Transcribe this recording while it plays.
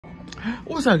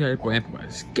What's up, guys? Boy,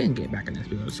 everybody's getting back in this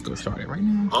video. Let's go start it right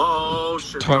now. Oh,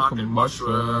 shit. Talking mushrooms.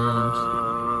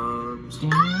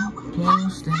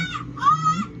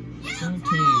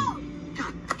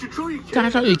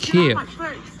 Guys, how you kid?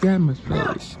 Get my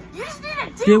face.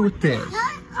 Deal with this.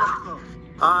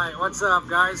 Alright, what's up,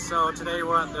 guys? So today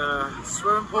we're at the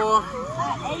swimming pool.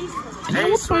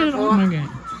 Swimming pool.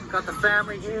 Got the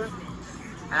family here,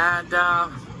 and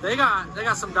they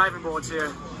got some diving boards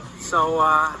here. So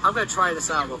I'm gonna try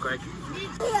this out real quick.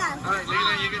 Yeah. All right,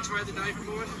 Leila, you gonna try the diving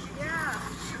board? Yeah.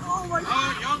 Oh my God.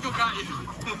 Oh, Yonko got you.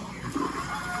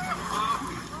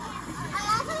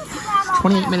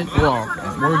 28-minute walk.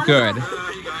 We're good.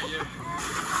 He got you.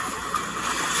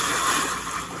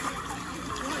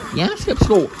 Yeah, skip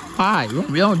school. Hi,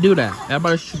 we don't do that.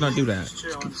 Everybody should not do that.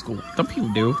 Skip school. Some people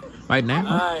do. Right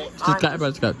now,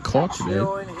 everybody's got caught today.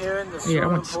 Yeah, I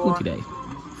went to school today.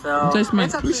 So it's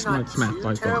actually not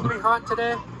too terribly hot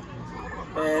today.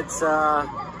 It's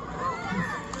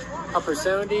upper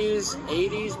 70s,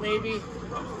 80s maybe.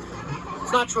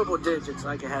 It's not triple digits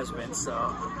like it has been,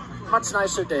 so much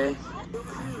nicer day.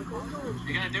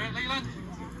 You gonna do it, Leland?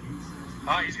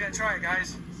 Oh, he's gonna try it,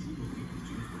 guys.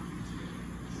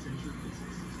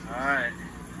 All right,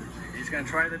 he's gonna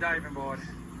try the diving board.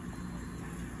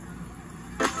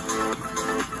 You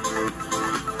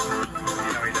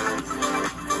know he does.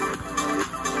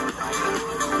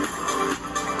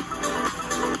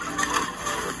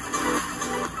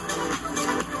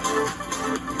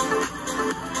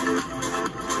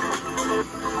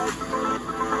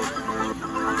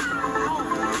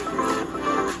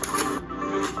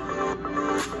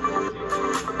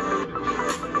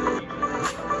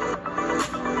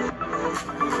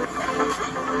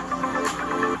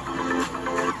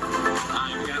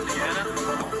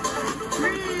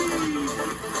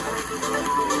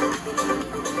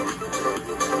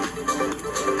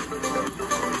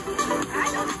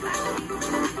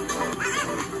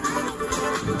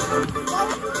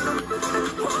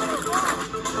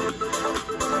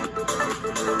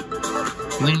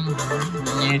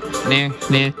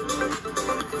 Nah.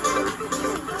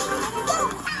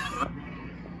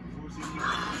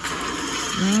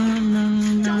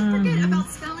 Don't forget about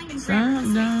spelling and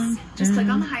grammar. Just click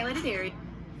on the highlighted area.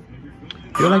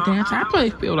 Feel like dancing? I play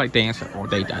feel like dancing all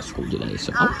day at school today.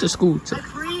 So I went to school to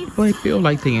play feel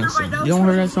like dancing. You don't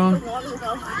hear that song?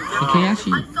 You can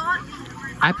actually.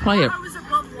 I play it.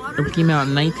 It came out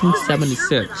in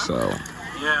 1976. So.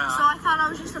 Yeah. So I thought I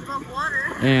was just above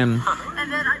water. And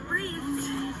then I breathed.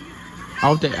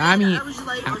 All day. I mean,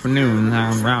 afternoon,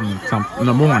 around in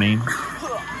the morning.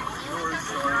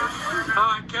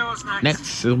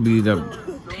 Next, it'll be the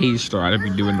taster. I'll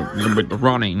be doing a little bit of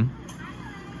running.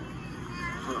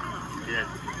 Yeah.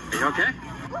 Are you okay?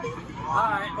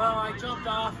 Alright, well, I jumped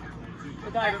off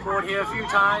the diving board here a few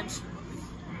times.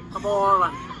 I'm all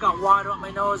got water up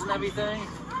my nose and everything.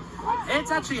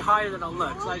 It's actually higher than it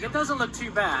looks. Like, it doesn't look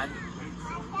too bad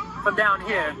from down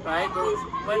here, right?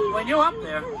 But when you're up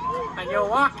there and you're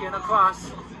walking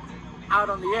across out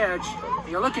on the edge,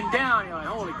 you're looking down, you're like,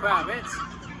 holy crap,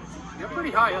 you're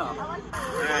pretty high up.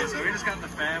 Alright, so we just got the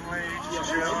family just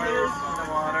chilling in the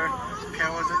water.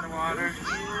 Kayla's in the water.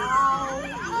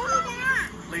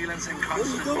 Leland's in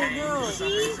constant pain for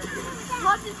some reason.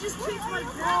 Plus, it just keeps my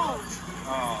balls.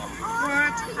 Oh,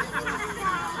 what?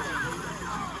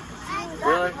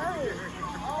 Really?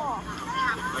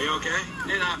 Are you okay?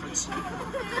 It happens. In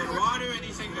water,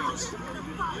 anything goes.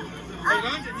 Hey,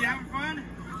 London, you having fun?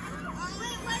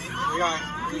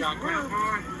 We got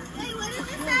Grandpa.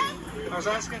 I was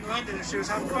asking London if she was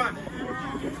having fun.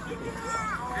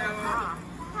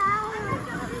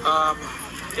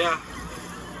 Yeah.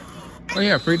 Oh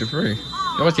yeah, free to free.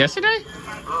 That was yesterday?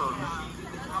 Oh.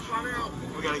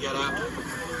 We gotta get up.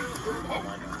 Oh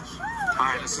my gosh.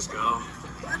 Alright, let's just go.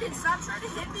 Stop trying to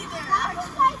hit me there.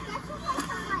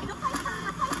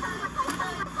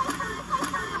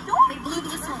 They blew the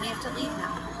whistle and we have to leave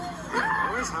now. That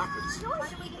always happens.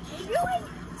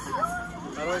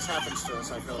 That always happens to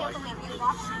us, I feel like.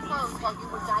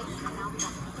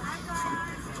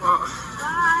 Well,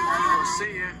 we'll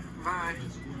see you. Bye.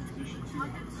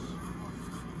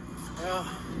 Well,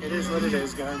 it is what it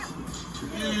is, guys.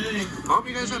 Hope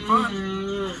you guys had fun.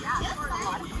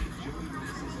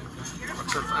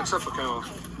 Except for Carol.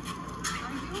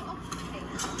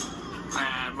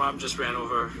 And Mom just ran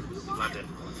over London.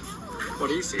 What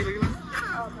do you see, Leland?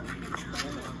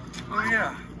 Oh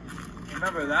yeah.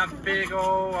 Remember that big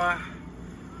old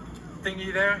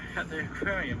thingy there at the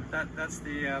aquarium? That's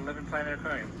the Living Planet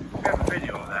Aquarium. We have a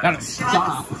video of that. Gotta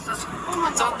stop.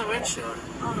 It's on the windshield.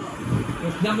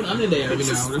 There's nothing under there, you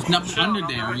know. There's nothing under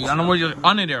there. I don't know what you're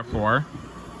under there for.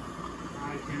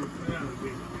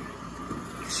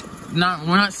 No,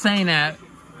 we're not saying that.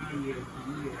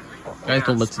 Guys,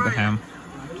 don't listen to him.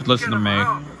 Just listen to me.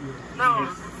 No.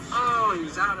 Oh,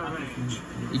 he's out of range.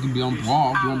 You can be on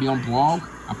blog. You want to be on blog?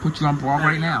 I'll put you on blog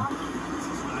right now.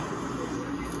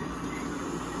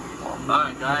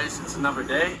 Alright guys, it's another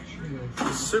day.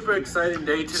 Super exciting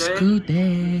day today. School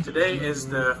day. Today is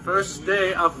the first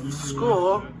day of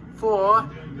school for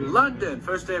London.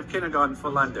 First day of kindergarten for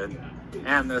London.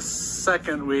 And the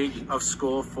second week of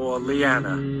school for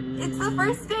Leanna. It's the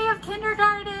first day of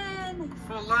kindergarten.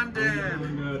 For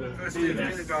London. First day of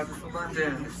kindergarten for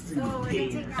London.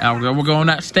 So We're going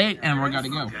that state and we're gonna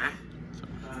go. Okay.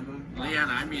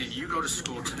 Leanna, I mean, you go to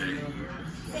school today.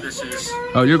 This is...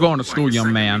 Oh, you're going to school,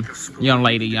 young man. Young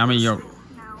lady. I mean, you're... No.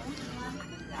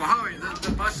 Well, Holly,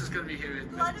 the bus is going to be here.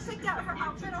 You want to pick out her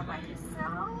outfit all by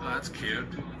yourself? Oh, that's cute.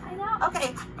 I know.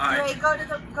 Okay. All right. Great. Go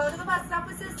to the bus stop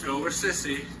with Sissy. Go with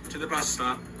Sissy to the bus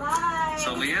stop. Bye.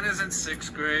 So Leanna's in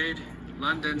 6th grade.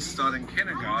 London's starting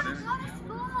kindergarten.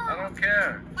 I don't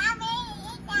care.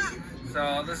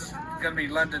 So this is going to be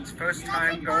London's first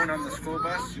time going on the school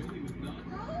bus.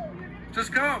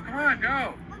 Just go. Come on,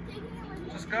 go.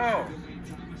 Just go.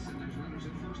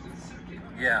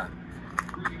 Yeah.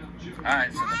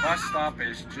 Alright, so the bus stop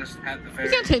is just at the very...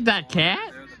 You can't take that cat.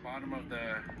 There, the bottom of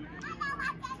the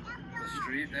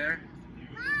street there.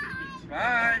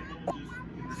 Bye.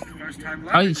 This is the first time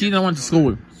Oh, she didn't want to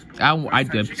school. I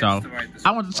did, so.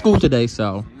 I went to school today,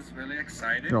 so. This is really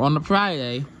exciting. You're on the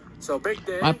Friday. So big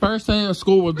day. My first day of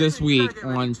school was this week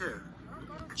on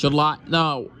July.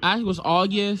 No, actually it was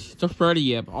August the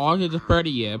 30th. August the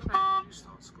 30th.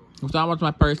 So that was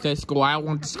my first day of school. I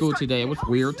went to school today. It was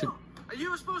weird. You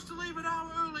were supposed to leave an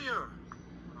hour earlier.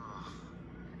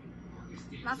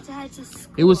 Have to head to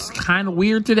school. It was kind of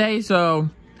weird today, so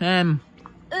matter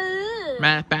of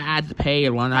fact, I had to pay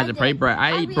one. I had to pay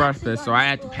I ate breakfast, so I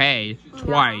had to pay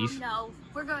twice. No,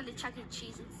 we're going to Chuck E.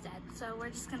 Cheese instead. So we're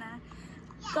just gonna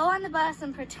go on the bus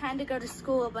and pretend to go to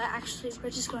school, but actually we're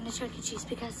just going to Chuck E. Cheese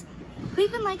because we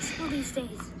even like school these days.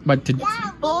 But It's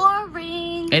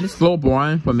boring. it is a little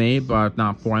boring for me, but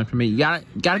not boring for me. You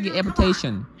gotta get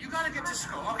invitation. You gotta get to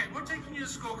school. Okay, we're taking you to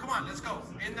school. Come on, let's go.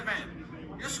 In the van.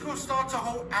 Your school starts a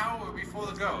whole hour before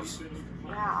the girls.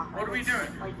 Yeah. What are we doing?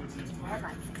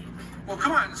 Well,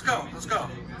 come on, let's go. Let's go.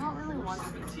 I don't really want to.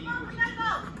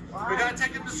 We gotta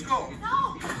take him to school.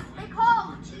 No, they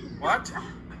called. What?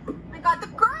 I got the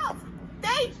girls.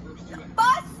 They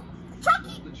bus Chuck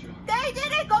E. They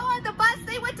didn't go on the bus.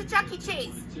 They went to Chuck E.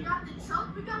 Cheese. We got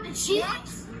the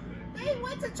cheese. They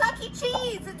went to Chuck E.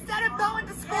 Cheese instead of going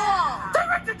to school. They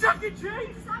went to Chuck E.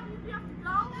 Cheese.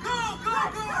 Go.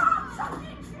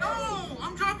 No,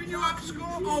 I'm dropping you off at school.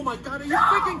 Oh my God, are you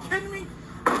freaking kidding me?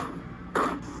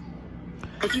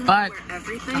 But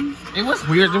Everything. it was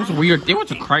weird. It was weird. It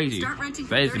was crazy. Start renting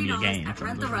for That is gonna be a $30 game. at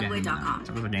renttherunway.com.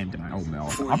 It was a game tonight. Oh no,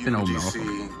 For I've been old UGC,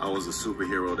 milk. I was a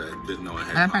superhero that didn't know I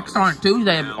had And in fact, powers. on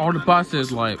Tuesday, Now all the I know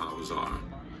buses, what like, superpowers are.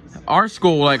 our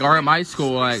school, like, my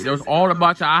school, like, there was all the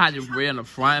buses I had to read in the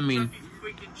front. I mean,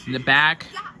 in the back.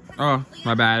 Oh,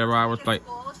 my bad. I was like,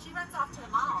 She runs off to the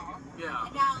mall. Yeah.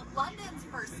 And now London's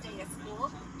first day of school,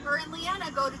 her and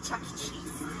Leanna go to Chuck E.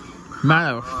 Cheese.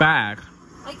 matter of fact,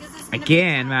 Like, is this gonna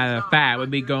again, matter of fact, we'll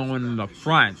be going in the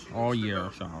front all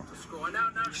year, so.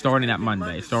 Starting that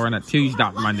Monday. Starting that Tuesday,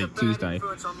 not Monday, Tuesday.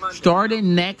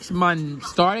 Starting next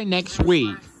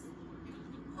week.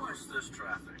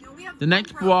 The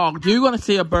next vlog, you're gonna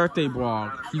see a birthday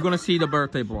vlog. You're gonna see the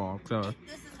birthday vlog. So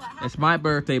it's my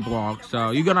birthday vlog.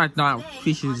 So you're gonna not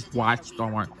just watch,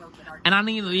 don't worry. And I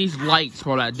need these lights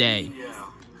for that day.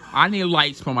 I need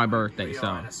lights for my birthday.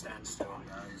 So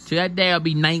that day I'll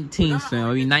be 19 soon.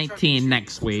 I'll be 19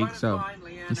 next week. So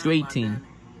it's 18.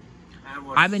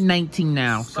 I've been 19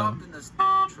 now. So.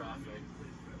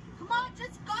 Come on,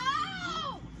 just go!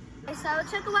 So it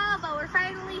took a while, but we're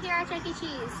finally here at Chuck E.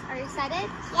 Cheese. Are you excited?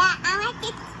 Yeah, I want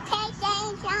to take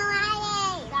things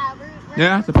already.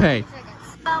 Yeah, I have to pay.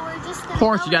 So we're just gonna Of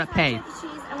course, go you gotta inside pay. Chuck E.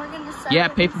 Cheese, and we're gonna decide Yeah,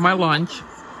 what pay for my inside lunch. is.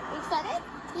 You excited?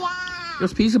 Yeah.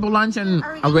 There's peaceable lunch and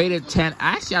I rated 10.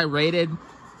 Actually, I rated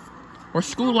for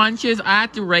school lunches. I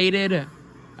rated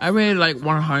like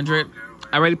 100.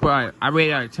 I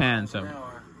rated out of 10. So. We're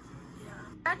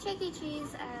at Chuck E.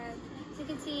 Cheese, and as you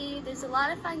can see, there's a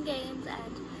lot of fun games,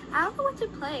 and I don't know what to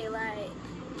play. Like,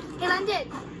 hey,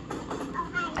 London,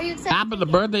 are you excited? After the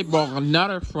birthday vlog,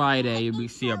 another Friday, we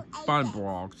see a fun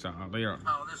vlog. So there.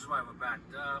 Oh, this is why we're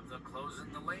backed up. They're closing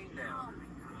the lane down.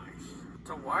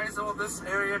 So why is all this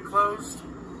area closed?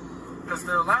 because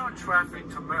they're allowing traffic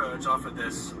to merge off of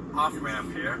this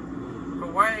off-ramp here.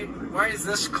 But why is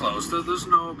this closed? There's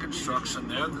no construction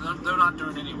there. They're not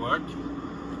doing any work.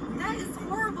 That is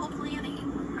horrible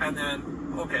planning. And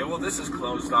then, okay, well this is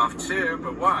closed off too,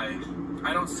 but why?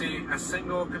 I don't see a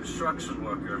single construction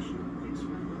worker.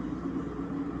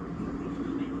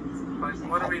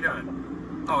 What are we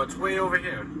doing? Oh, it's way over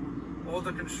here. All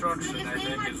the construction, I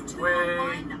think, is way...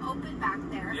 open back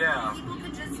there. Yeah. People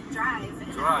could just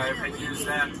drive And use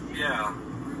that, yeah.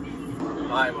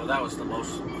 Alright, well that was the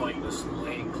most pointless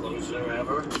lane closure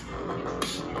ever.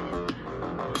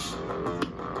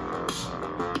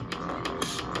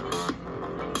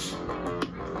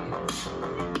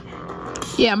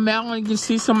 Yeah, Maryland, you can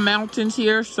see some mountains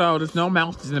here. So there's no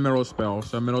mountains in the Middlesboro.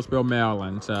 So Middlesboro,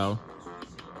 Maryland. So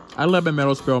I live in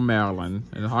Middlesboro, Maryland.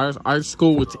 And our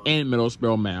school is in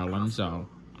Middlesboro, Maryland. So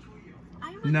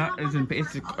no,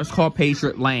 it's called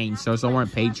Patriot Lane. So it's somewhere in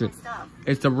Patriot.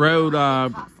 It's the road,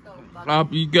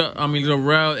 you go, I mean, the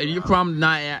road, if you're from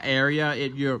that area,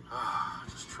 if you're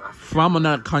from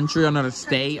another country, another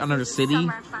state, another city,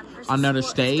 another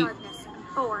state.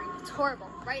 Boring. It's horrible.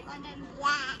 Right, London?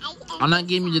 I'm not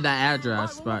giving you that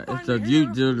address, but it's the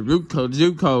root code.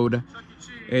 Zoo code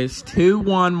is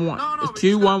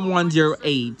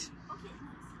 21108.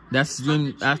 That's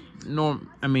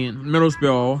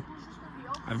Middlesboro.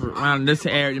 Around this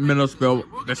area, Middlesboro.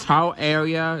 This whole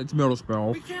area, it's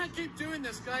Middlesboro. We can't keep doing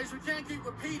this, guys. We can't keep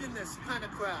repeating this kind of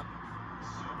crap.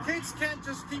 Kids can't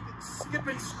just keep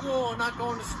skipping school or not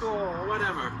going to school or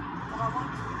whatever.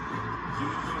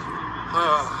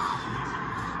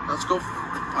 Let's go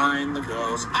find the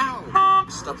girls. Ow!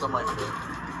 Stepped on my foot.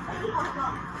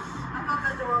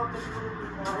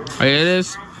 It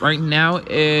is right now.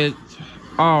 It's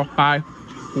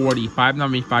 5:40.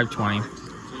 5:20.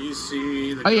 Do you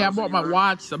see the Oh yeah, I bought my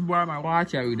watch. I'm wearing my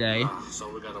watch every day. So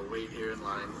we gotta wait here in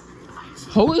line.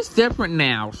 Whole is different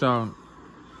now, so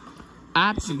I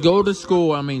have to go to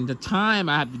school. I mean, the time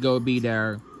I have to go be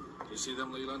there. You see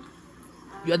them, Leland?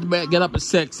 You have to get up at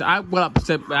 6. I went up at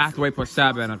 6, but I have to wait for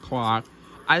 7 o'clock.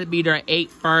 I have to be there at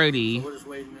 8:30 We're just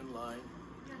waiting in line.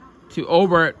 to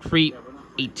over at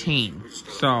 3:18.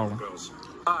 So,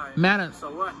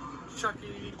 Chuck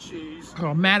E. Cheese.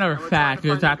 matter of fact,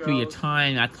 there's have to be a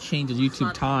time. I have to change the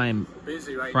YouTube time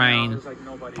frame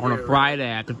on a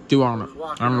Friday. I could do on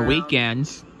the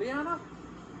weekends.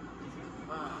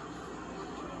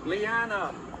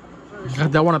 Leanna. I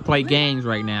don't want to play games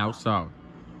right now, so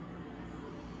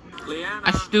Leanna.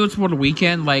 I should do it for the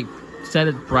weekend. Like, set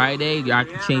it Friday. I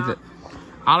can change it.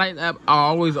 I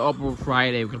always open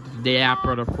Friday because it's the day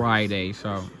after the Friday.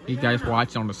 So you guys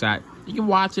watch on the Saturday. You can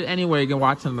watch it anywhere. You can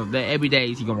watch it on the every day.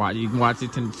 You can watch it. You can watch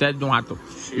it instead. Don't have to.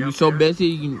 If you're so busy,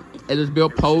 you can. There's Bill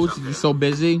post. If you're so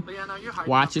busy,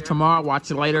 watch it tomorrow. Watch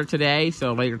it later today.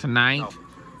 So later tonight.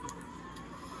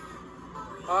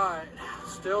 All right.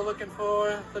 Still looking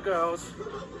for the girls.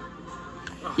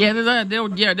 Yeah,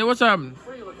 there was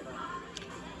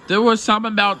there was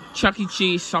something about Chuck E.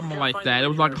 Cheese, something like that. It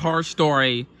was like a horror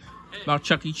story about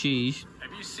Chuck E. Cheese.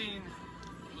 Have you seen?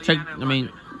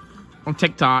 On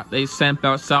TikTok, they sent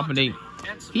out something.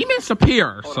 He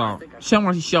disappeared, so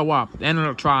someone show up. They ended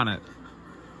up trying it.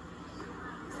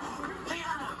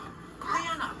 Leanna,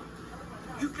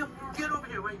 you can get over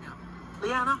here right now.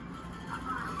 Leanna,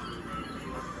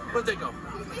 where'd they go?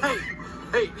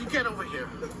 Hey, you get over here.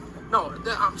 No,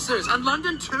 I'm serious. And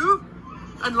London too?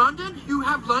 And London? You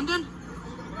have London?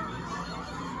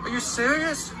 Are you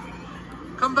serious?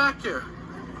 Come back here.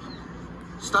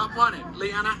 Stop running.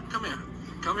 Leanna, come here.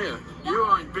 Come here. You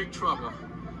are in big trouble.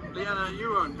 Leanna,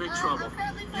 you are in big trouble.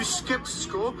 You skipped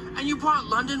school and you brought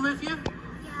London with you?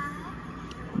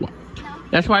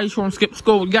 That's why you just want to skip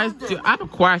school. You guys, I have a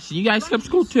question. You guys skip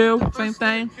school too? Same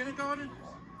thing? Kindergarten?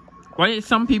 Why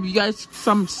some people,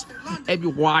 if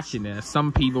you're watching this,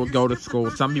 some people go to school,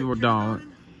 some people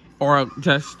don't. Or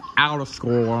just out of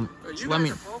school. You guys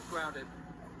are both grounded.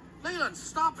 Leland,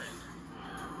 stop it.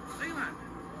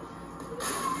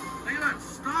 Leland,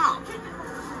 stop.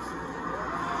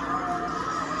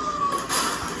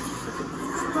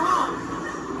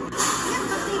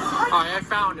 Alright, I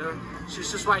found her. She's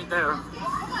just right there.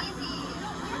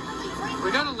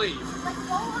 We gotta leave.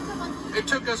 It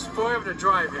took us forever to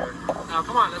drive here. Now,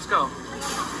 come on, let's go.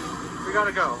 We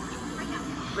gotta go.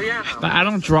 Leanna. I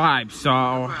don't drive, so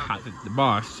I take the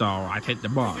bus, I take the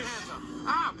bus.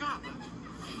 Oh, God. Get your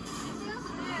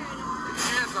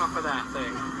hands off of that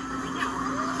thing.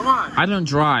 Come on. I don't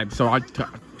drive, so do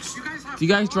you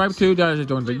guys drive too? Do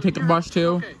you take the bus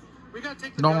too? Okay. We gotta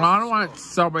take the No, girls I to don't want to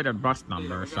school. celebrate a bus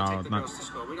number, We so gotta take it's the not. girls to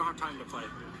school. We don't have time to play.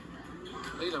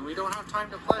 Leland, we don't have time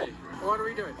to play. What are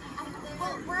we doing?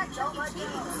 Well, we're at Chuck E. Cheese.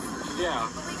 Yeah.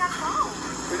 But we gotta go.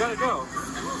 We gotta go.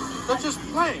 They're just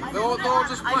playing. They're all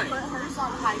just I playing. put hers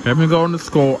on high. Let me go to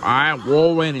school. I'm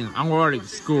already at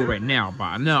school right now, but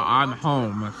I know I'm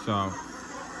home, so.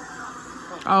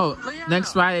 Oh,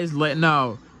 next Friday's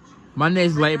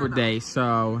Monday's Labor Day,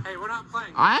 so. Hey, we're not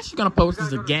playing. I'm actually gonna post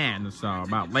this again, so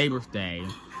about Labor Day.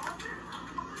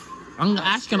 I'm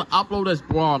actually gonna upload this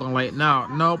blog on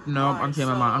nope, I'm changing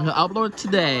my mind. I'm gonna upload it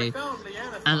today,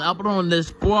 and upload on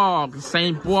this blog, the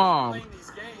same blog.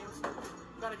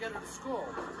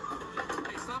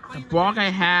 The blog I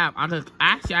have, I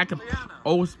could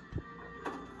post.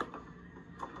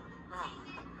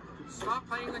 Stop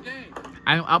playing the game.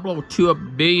 I can upload to a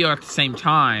video at the same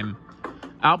time.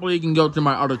 You can go to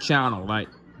my other channel, like.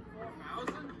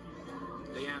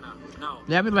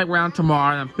 That'll be like around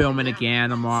tomorrow, and I'm filming again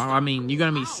tomorrow. I mean, you're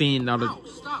gonna be seeing other.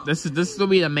 This will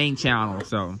be the main channel,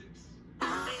 so.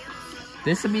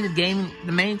 This will be the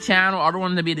main channel. Other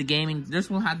one to be the gaming. This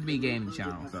one has to be a gaming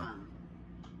channel, so.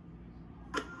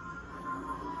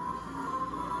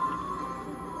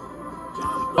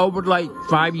 Over like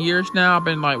 5 years now, I've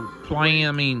been like playing.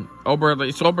 I mean,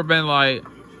 it's over been like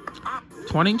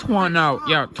 2020. No,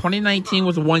 yeah, 2019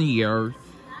 was 1 year.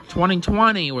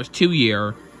 2020 was 2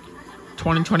 years.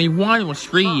 2021 was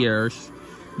 3 years.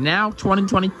 Now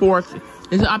 2024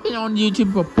 I've been on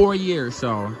YouTube for 4 years,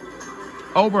 so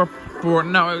 3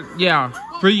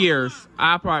 years.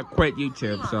 I probably quit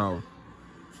YouTube, so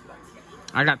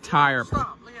I got tired.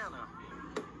 Stop, Leanna.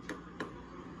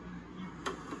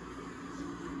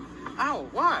 Ow,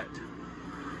 what?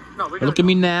 No, Look at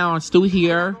me now, I'm still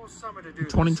here in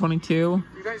 2022.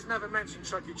 You guys never mentioned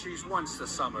Chuck E. Cheese once this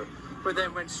summer. But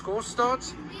then when school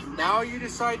starts, now you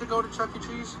decide to go to Chuck E.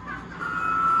 Cheese?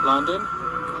 London?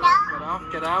 No.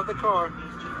 Get out of the car.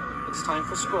 It's time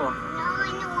for school. No, I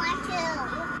don't want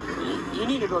to. You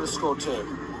need to go to school too.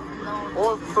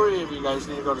 All 3 of you guys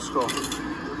need to go to school.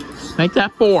 Make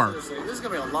that 4. Seriously, this is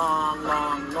going to be a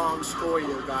long school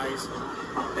year, guys.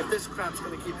 If this crap's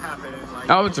going to keep happening. Like,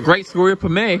 Oh, it's a great school year for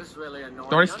me. This is really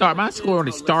annoying. My school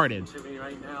already started. To me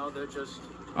right now. They're just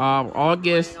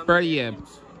August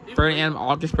 30th.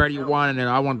 August 31, and then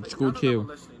I went to school too.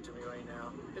 listening to me right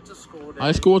now. It's a school day.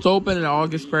 My school's open in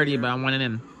August 30th, but I went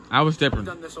in. I was different.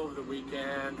 I've done this over the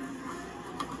weekend.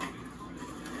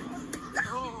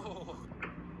 Oh.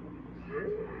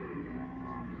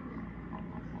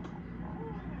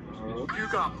 You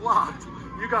got blocked.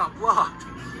 You got blocked.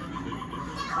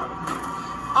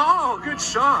 Oh, good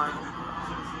shot.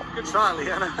 Good shot,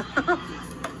 Leanna.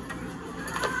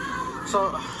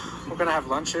 So, we're gonna have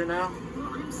lunch here now?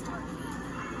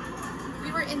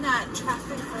 We were in that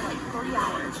traffic for like 40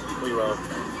 hours. We will.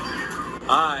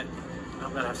 Alright,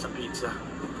 I'm gonna have some pizza.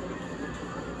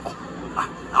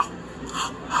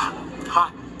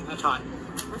 Hot. That's hot.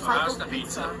 Recycled the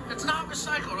pizza. It's not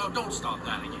recycled. Oh, don't stop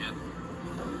that again.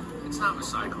 It's not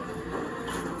recycled.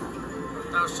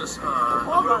 That was just, a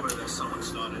rumor that someone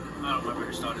started. I don't remember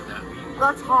who started that.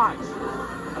 That's hot.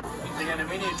 Again,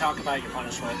 we need to talk about your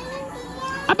punishment.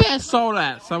 I bet I saw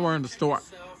that somewhere in the store.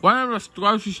 One of the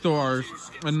grocery stores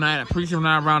in the pretty sure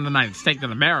not around the United States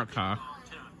in America.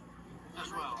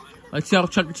 Like sell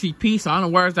Chuck E. Cheese pizza. I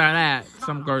don't know where's that at.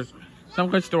 Some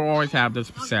grocery store always have this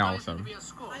for sale. So.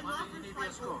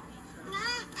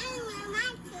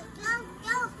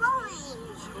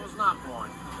 School's not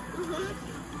boring.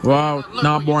 Well,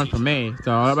 not boring for me.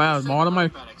 So about more of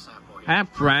my. I have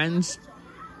friends.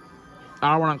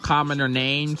 I don't want to comment their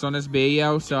names on this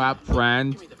video, so I have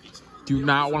friends do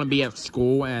not want to be at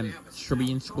school and should be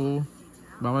in school.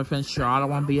 But my friends sure I don't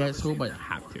want to be at school, but I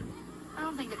have to. I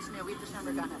don't think it's new. We've just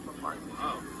never done it before.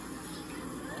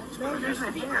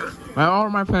 All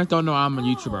of my friends don't know I'm a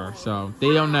YouTuber, so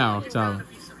they don't know. So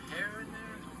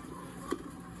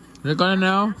they're gonna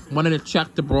know when they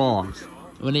check the blogs.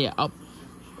 When they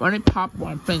pop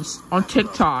on things on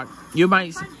TikTok, you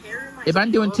might. If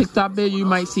I'm doing TikTok video, you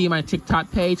might see my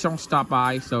TikTok page. Don't stop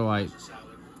by. So like,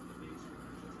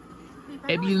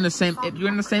 if you're in the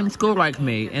same school like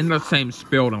me, in the same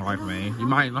building like me, you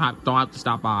might don't have to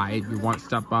stop by. If you want to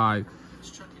stop by,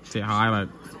 say hi. But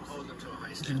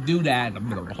you can do that in the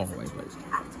middle of the hallway.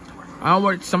 I don't know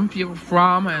where some people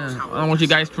from, and I don't know what you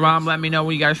guys from. Let me know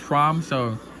where you guys from.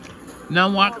 So, you know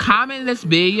what? Comment this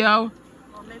video.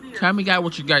 Tell me, guys,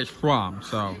 what you guys from.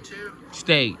 So,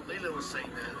 stay.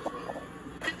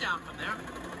 Get down from there.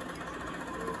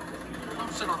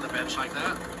 Don't sit on the bench like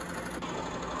that.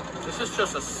 This is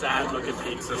just a sad looking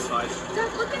pizza slice.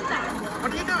 Dad, look at that.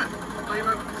 What are you doing?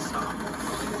 Stop.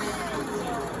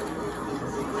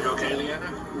 You okay,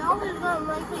 Leanna? No, How is the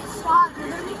likely spot? They're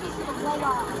gonna make these people blow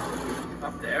up.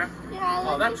 Up there? Yeah.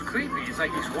 Oh, that's creepy. It's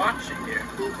like he's watching here.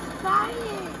 He's trying.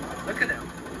 Look at him.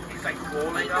 He's like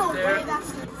rolling up there.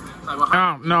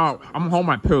 Oh, no. I'm home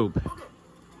my poop. Okay.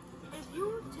 If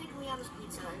you take Leanna's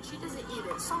pizza and she doesn't eat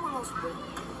it, someone else will.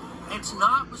 It's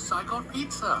not recycled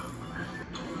pizza.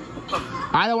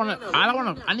 I don't want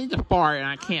to. I need to fart and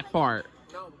I can't fart.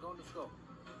 No, we're going to school.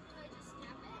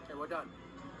 Okay, we're done.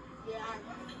 Yeah.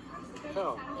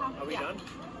 No, are we done?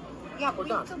 Yeah, we're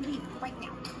done. To leave right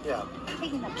now. Yeah. I'm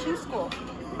taking them to school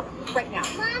right now.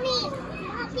 Mommy,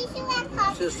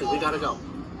 Sister, we gotta go.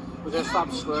 We're gonna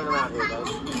stop screwing around here, guys.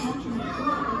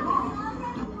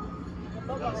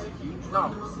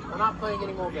 No, we're not playing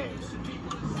any more games.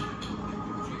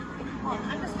 Oh,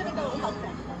 I'm just gonna go help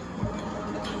them.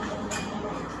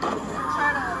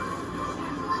 Try to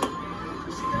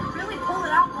really pull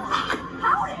it out more.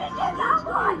 How did it get that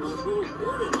much?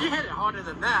 You hit it harder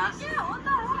than that. Yeah, what the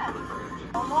heck?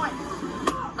 Oh boy.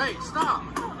 Hey, stop.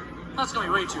 That's gonna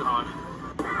be way too hard.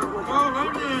 Go,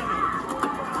 London.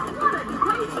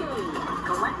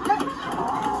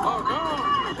 Oh, go.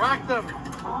 Whack them.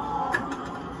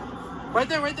 Right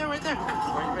there, right there, right there.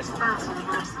 Where you missed it?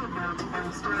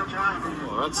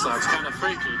 Oh, that sounds kind of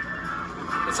freaky.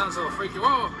 That sounds a little freaky.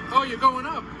 Whoa! Oh, you're going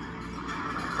up.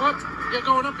 What? You're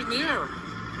going up in the air.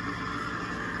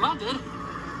 London?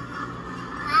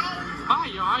 Hi,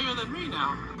 you're higher than me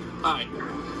now. All right,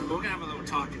 we're gonna have a little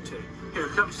talking too. Here,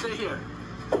 come sit here.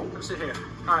 Come sit here.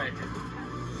 All right.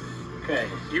 Okay,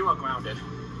 you are grounded.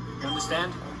 You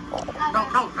understand? No,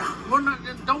 we're not.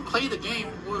 Don't play the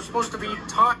game. We're supposed to be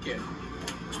talking.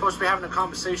 We're supposed to be having a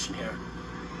conversation here.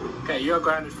 Okay, you're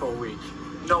grounded for a week.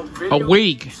 No video. A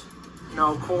week.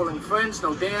 No calling friends.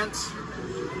 No dance.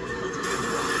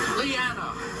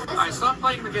 Leanna, all right, stop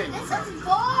playing the game. This is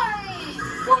boring.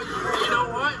 Well, you know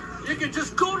what? You can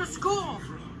just go to school.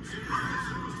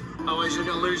 Otherwise, you're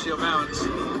gonna lose your balance.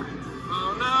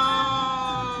 Oh no!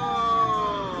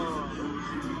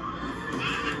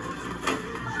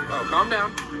 Oh, calm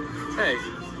down. Hey,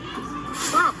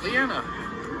 stop, Leanna.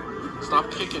 Stop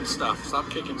kicking stuff. Stop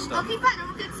kicking stuff. Okay, fine.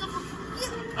 I'm good. Someone.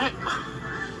 Hey,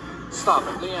 stop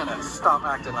it, Leanna. Stop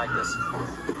acting like this.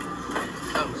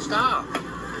 Oh, stop.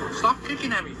 Stop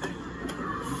kicking everything.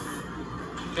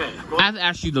 Okay. Well, I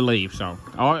asked you to leave, so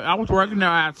I was working there.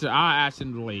 I asked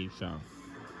him to leave, so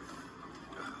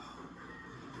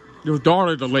your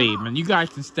daughter to leave, and you guys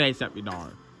can stay except your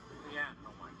daughter. yeah.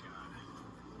 Oh my God.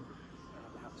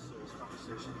 I have to have a serious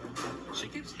conversation. She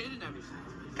keeps hitting everything.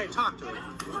 Okay, talk to her.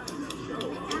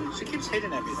 She keeps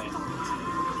hitting everything.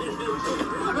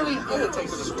 Really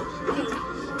irritates this one.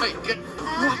 Hey,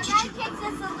 what did you...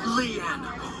 Leanna.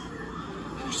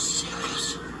 Are you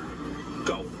serious?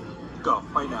 Go. Go,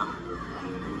 right now.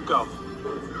 Go.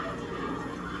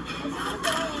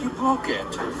 You broke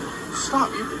it. Stop,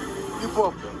 you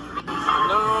broke it.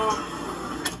 No.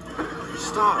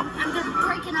 Stop. I'm just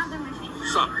breaking out the machine.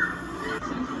 Stop.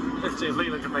 Let's see if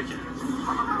Leland can make it.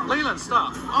 Leland,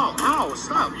 stop. Oh, ow,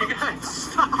 stop. You guys,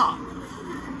 stop.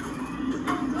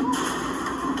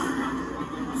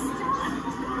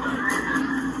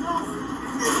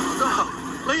 Stop.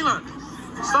 Leland,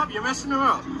 stop. You're messing her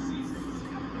up.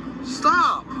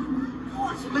 Stop.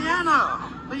 Leanna.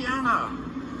 Leanna.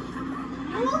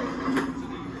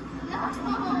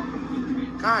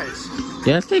 Guys.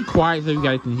 Yeah, stay quiet so you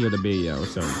guys can hear the video.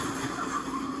 So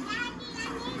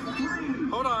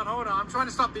Hold on. I'm trying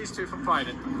to stop these two from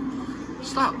fighting.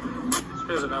 Stop.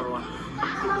 Here's another one.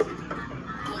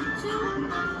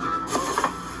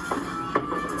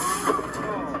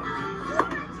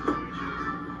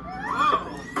 Whoa.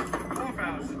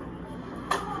 4,000.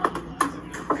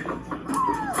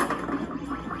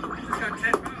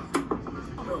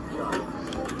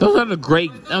 those are the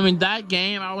great. I mean, that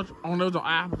game. I was on those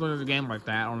apps. There's a game like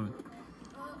that on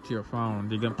to your phone.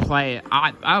 You can play it.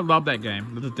 I love that game.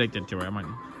 I'm just addicted to it. Oh,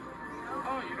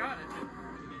 you got it.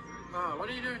 What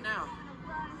are you doing now?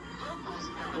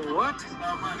 What?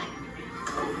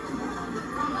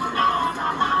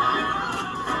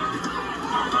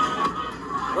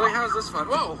 Really, how's this fun?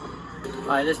 Whoa!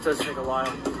 Alright, this does take a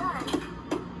while.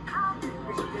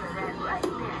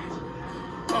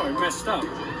 Oh, we messed up.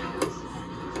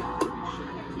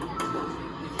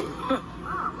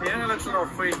 Yeah, it looks a little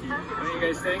freaky. What do you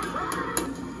guys think?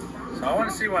 So I want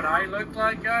to see what I look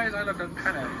like, guys. I look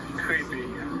kind of creepy.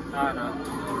 I don't know.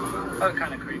 I look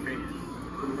kind of creepy.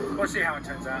 We'll see how it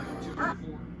turns out.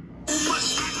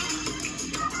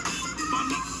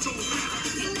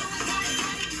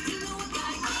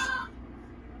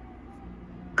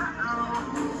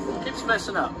 Keeps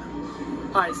messing up.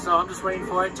 Alright, so I'm just waiting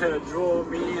for it to draw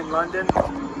me in London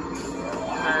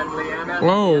and Leanna.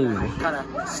 Whoa. Kind of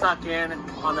snuck in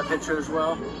on the picture as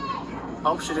well.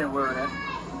 Hope she didn't ruin it.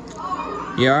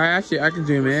 Yeah, I can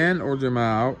zoom in or zoom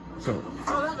out. So.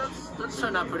 Oh, that's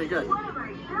turned out pretty good. Yeah,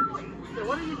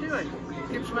 what are you doing? It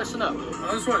keeps messing up.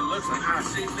 Well, that's what it looks like.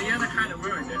 See, Leanna kind of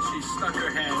ruined it. She stuck her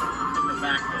head in the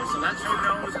back there. So that's her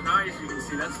nose and eyes you can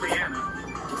see. That's Leanna.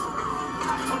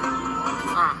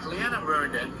 Leanna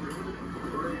ruined it.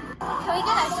 Can we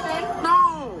get ice cream?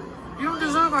 No! You don't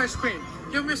deserve ice cream.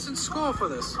 You're missing school for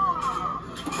this.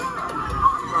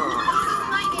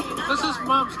 This is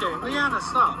Mom's game. Leanna,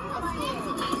 stop.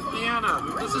 Leanna,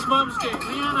 this is Mom's game.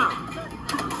 Leanna.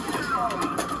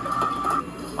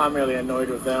 I'm really annoyed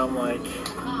with them. Like,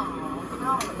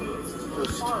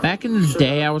 Back in the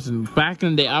day, I was in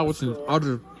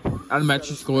other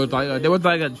elementary schools. Like there was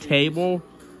like a table,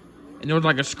 and there was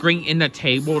like a screen in the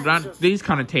table. Not these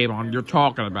kind of table you're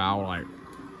talking about. Like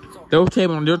those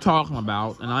tables you're talking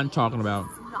about, and I'm talking about.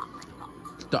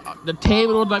 The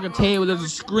table was like a table. There's a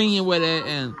screen with it,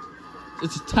 and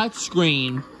it's a touch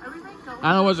screen.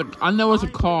 I know it's a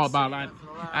called, but I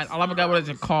forgot what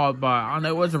it's called, but I know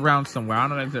it was around somewhere. I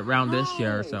don't know if it's around this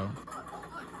year or so.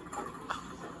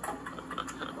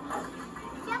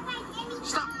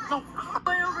 stop! No!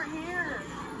 Way over here.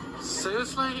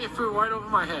 Seriously? It flew right over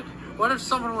my head. What if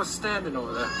someone was standing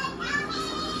over there?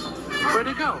 Where'd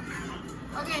it go?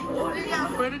 Okay, where'd it go?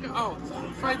 Where'd it go? Oh,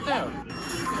 it's right there.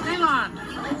 Leland!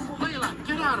 Leland,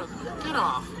 get out of there. Get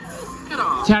off. Get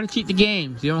off. Try to cheat the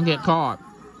game so you don't get caught.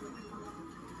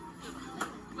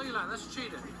 Leland, that's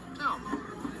cheating. No.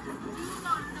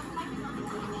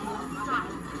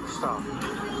 Stop.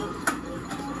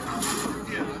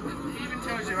 Yeah, it even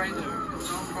tells you right there.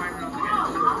 Don't find nothing.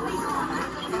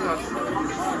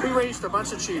 We raised a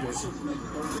bunch of cheaters.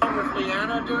 With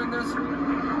Leanna doing this.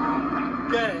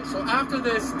 Okay, so after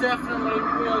this, definitely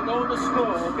we'll go to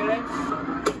school, okay?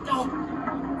 No.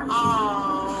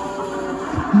 Oh.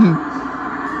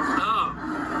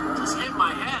 Oh. Just hit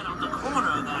my head on the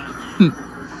corner of that.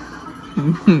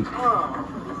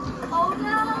 Oh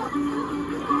no.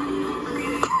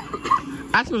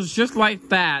 That was just like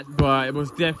that, but it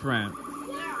was different.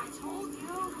 Yeah, I told you.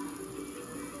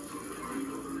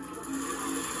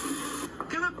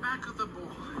 Give it back to the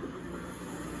ball.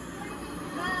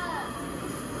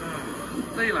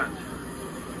 Leland.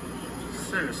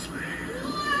 Seriously.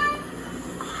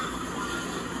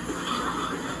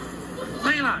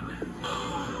 Leland!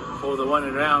 For the one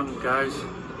and round, guys.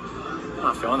 I'm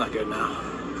not feeling that good now.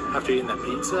 After eating that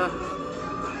pizza.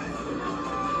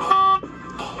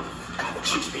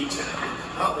 Cheese pizza.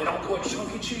 Oh, they don't put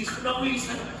chunky cheese for no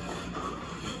reason.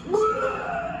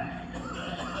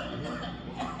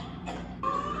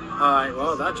 Alright,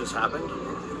 well, that just happened.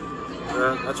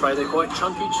 That's why they call it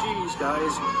chunky cheese,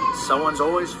 guys. Someone's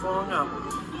always falling out.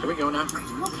 Here we go now.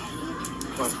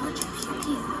 What?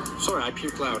 Sorry, I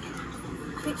puked loud.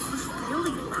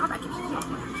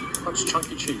 That's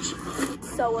chunky cheese.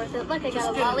 So worth it. Look, I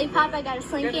got a lollipop, I got a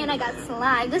Slinky, and I got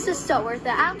slime. This is so worth it.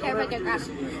 I don't care if I get grab.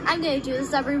 I'm gonna do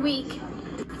this every week.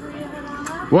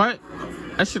 What?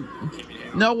 I should.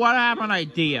 No, what I have an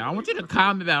idea. I want you to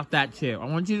comment about that too. I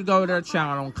want you to go to their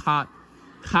channel and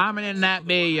comment in that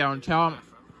video and tell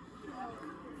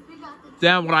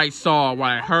them what I saw, what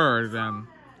I heard.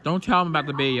 Don't tell them about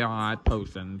the video I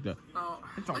posted.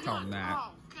 Don't tell them that.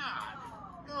 Oh, God.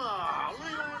 Oh,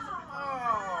 Leland.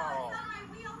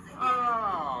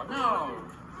 Oh, no.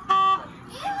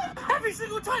 Every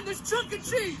single time there's chunk of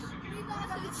cheese.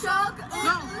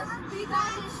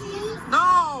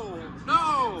 No.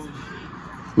 No.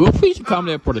 We'll please come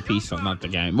there for the pizza, not the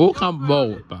game. We'll come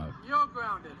both, but. You're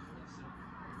grounded.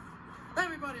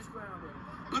 Everybody's grounded.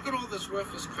 Look at all this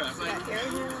worthless crap. Like,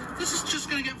 this is just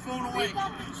gonna get thrown away.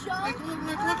 Like,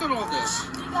 look at all this.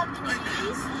 Like,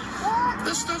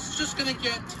 this stuff's just gonna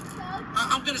get.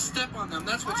 I'm gonna step on them.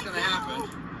 That's what's gonna happen.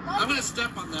 I'm gonna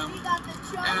step on them,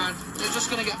 and they're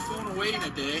just gonna get thrown away in a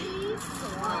day.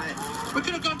 We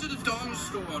could have gone to the dollar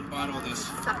store and bought all this.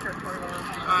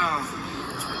 Ah,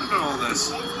 look at all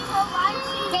this.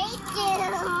 Thank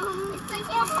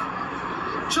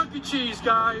you. Chuck E. Cheese,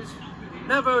 guys.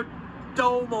 Never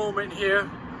dull moment here.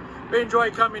 We enjoy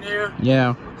coming here.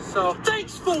 Yeah. So,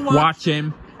 thanks for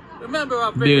watching. Remember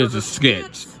our videos videos are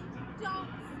skits.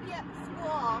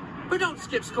 But don't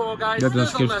skip school, guys. Don't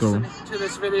There's skip a school. lesson to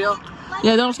this video.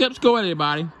 Yeah, don't skip school,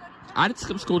 anybody. I didn't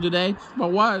skip school today,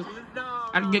 but was.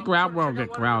 I didn't get grounded. Well, get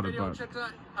grounded, but. Check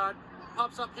that,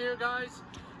 pops up here, guys.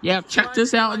 Yeah, check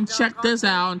this out and check this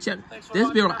out and check this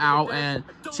video out and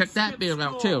check that video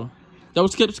out too. Don't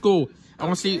skip school. I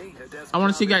want to see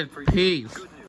you guys. Peace.